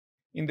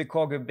In the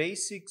KorGE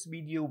Basics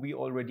video, we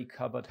already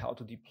covered how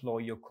to deploy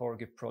your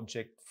KorGE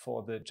project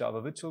for the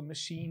Java virtual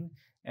machine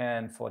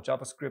and for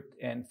JavaScript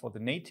and for the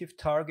native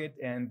target.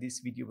 And this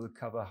video will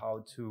cover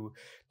how to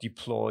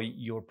deploy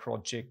your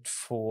project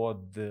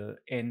for the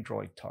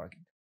Android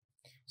target.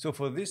 So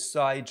for this,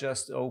 I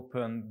just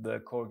opened the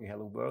KorGE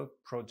Hello World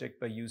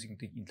project by using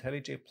the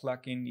intellij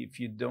plugin.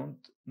 If you don't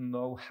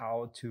know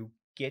how to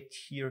get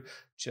here,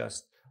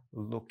 just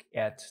look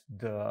at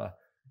the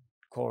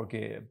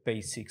KorGE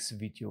Basics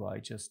video I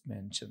just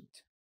mentioned.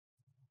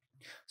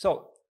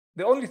 So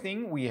the only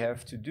thing we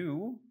have to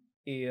do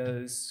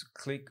is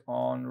click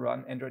on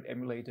Run Android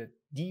Emulator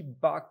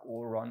Debug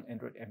or Run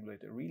Android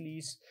Emulator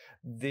Release.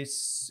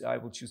 This, I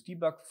will choose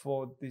Debug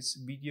for this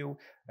video,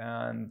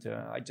 and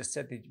I just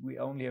said that we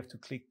only have to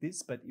click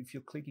this, but if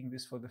you're clicking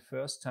this for the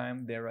first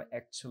time, there are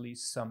actually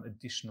some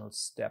additional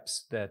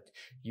steps that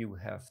you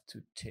have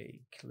to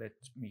take. Let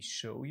me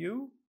show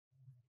you.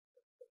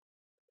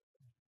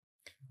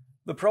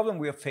 The problem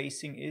we are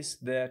facing is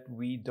that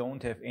we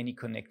don't have any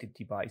connected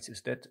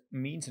devices. That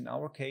means in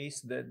our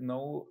case that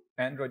no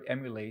Android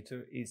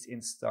emulator is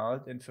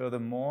installed, and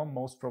furthermore,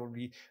 most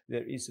probably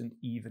there isn't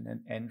even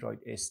an Android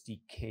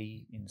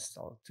SDK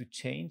installed. To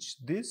change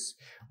this,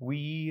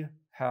 we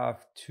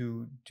have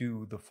to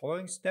do the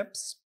following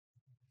steps.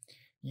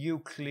 You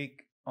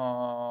click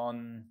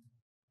on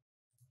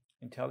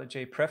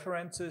IntelliJ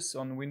Preferences.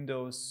 On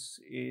Windows,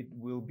 it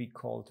will be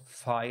called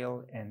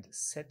File and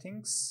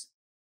Settings.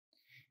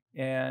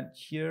 And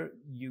here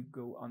you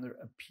go under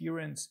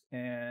Appearance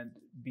and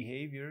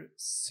Behavior,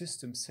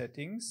 System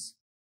Settings,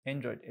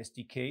 Android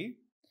SDK.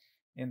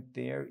 And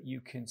there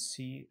you can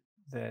see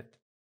that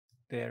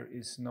there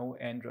is no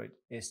Android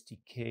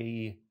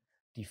SDK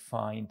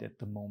defined at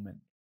the moment.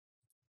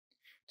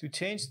 To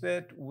change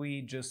that,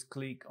 we just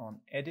click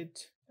on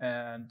Edit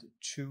and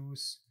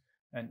choose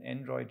an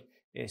Android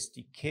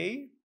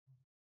SDK.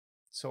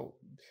 So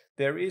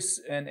there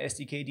is an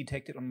SDK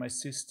detected on my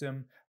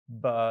system,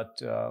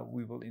 but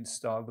we will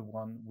install the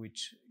one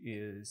which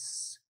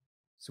is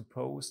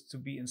supposed to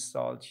be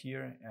installed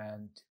here.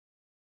 And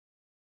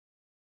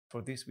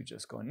for this, we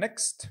just go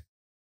Next.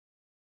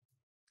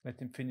 Let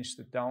him finish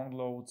the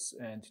downloads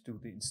and do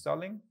the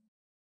installing.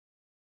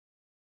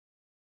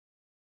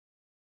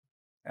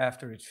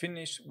 After it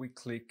finished, we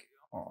click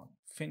on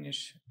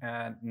Finish,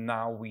 and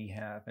now we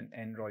have an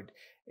Android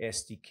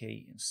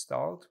SDK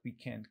installed. We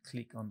can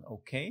click on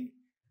OK,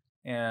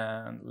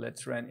 and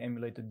let's run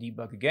emulator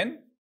debug again.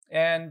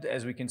 And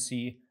as we can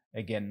see,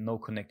 again, no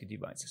connected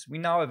devices. We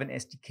now have an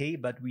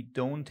SDK, but we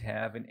don't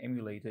have an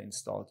emulator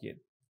installed yet.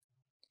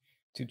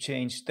 To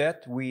change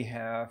that, we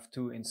have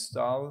to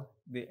install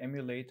the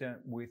emulator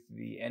with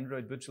the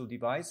Android Virtual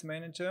Device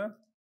Manager.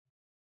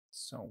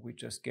 So we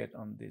just get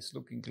on this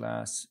looking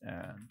glass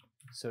and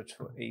search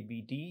for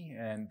AVD,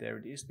 and there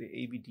it is, the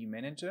AVD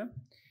Manager.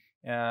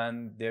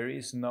 And there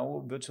is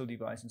no virtual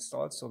device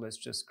installed, so let's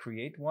just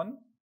create one.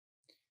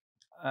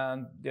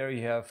 And there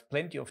you have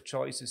plenty of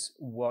choices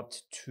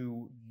what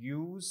to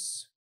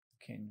use.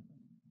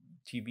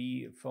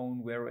 TV,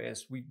 phone,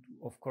 whereas we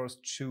of course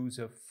choose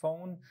a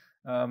phone.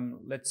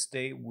 Let's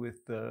stay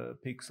with the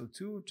Pixel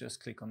 2.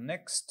 Just click on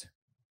Next.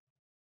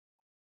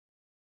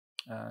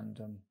 And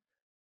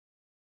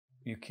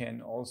you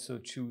can also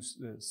choose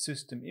the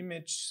system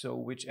image, so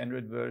which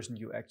Android version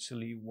you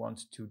actually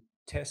want to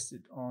test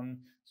it on.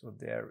 So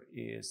there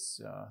is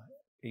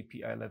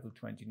API level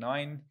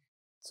 29.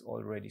 It's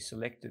already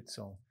selected,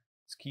 so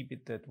let's keep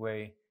it that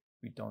way.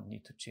 We don't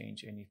need to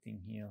change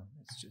anything here.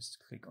 Let's just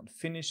click on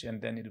Finish,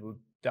 and then it will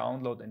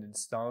download and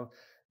install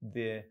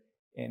the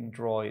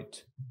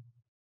Android,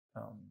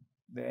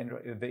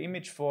 the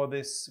image for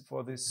this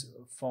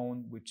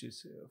phone, which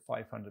is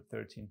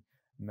 513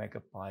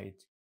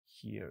 megabyte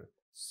here.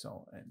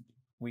 So, and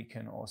we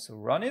can also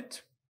run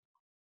it.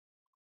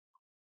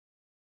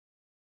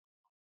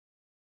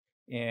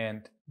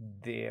 And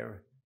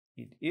there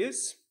it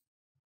is.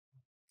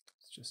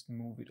 Just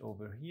move it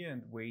over here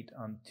and wait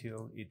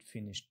until it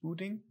finished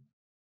booting.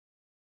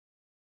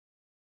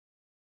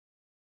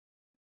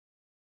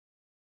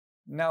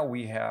 Now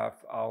we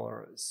have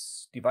our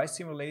device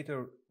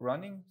simulator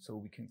running, so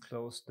we can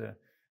close the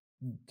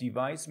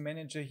device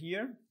manager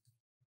here.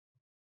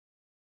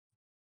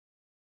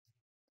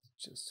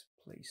 Just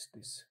place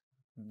this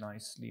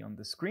nicely on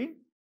the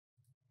screen.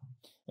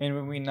 And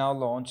when we now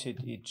launch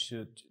it, it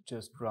should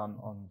just run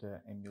on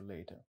the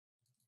emulator.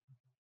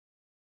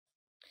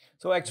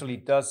 So actually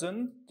it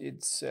doesn't.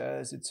 It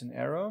says it's an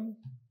error.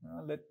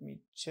 Let me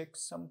check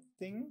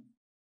something.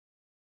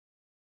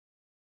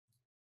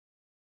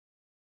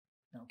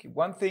 Okay,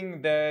 one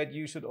thing that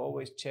you should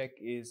always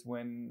check is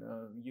when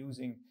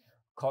using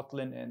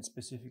Kotlin, and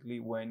specifically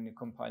when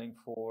compiling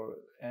for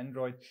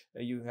Android,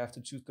 you have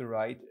to choose the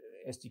right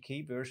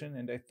SDK version,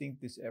 and I think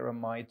this error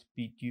might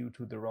be due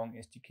to the wrong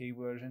SDK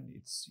version.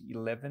 It's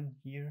 11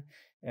 here,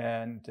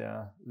 and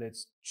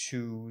let's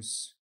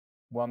choose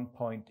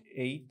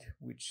 1.8,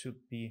 which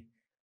should be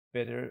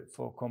better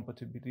for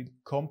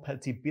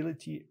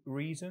compatibility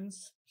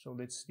reasons. So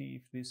let's see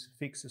if this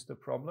fixes the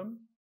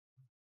problem.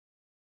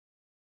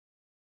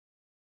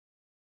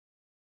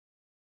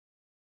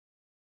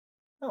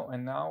 Oh,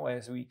 and now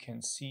as we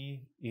can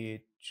see,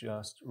 it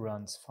just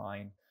runs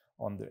fine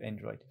on the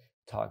Android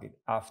target.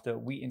 After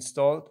we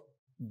installed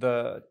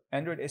the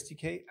Android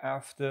SDK,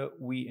 after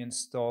we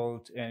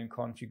installed and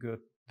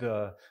configured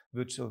the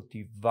virtual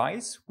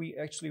device we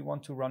actually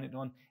want to run it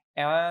on,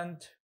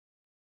 and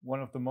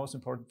one of the most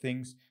important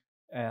things,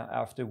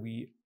 after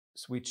we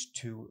switch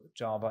to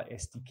Java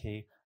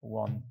SDK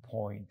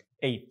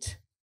 1.8.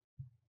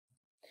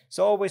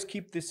 So always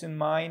keep this in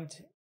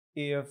mind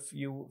if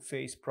you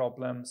face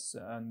problems,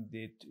 and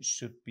it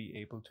should be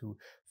able to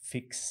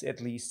fix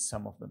at least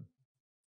some of them.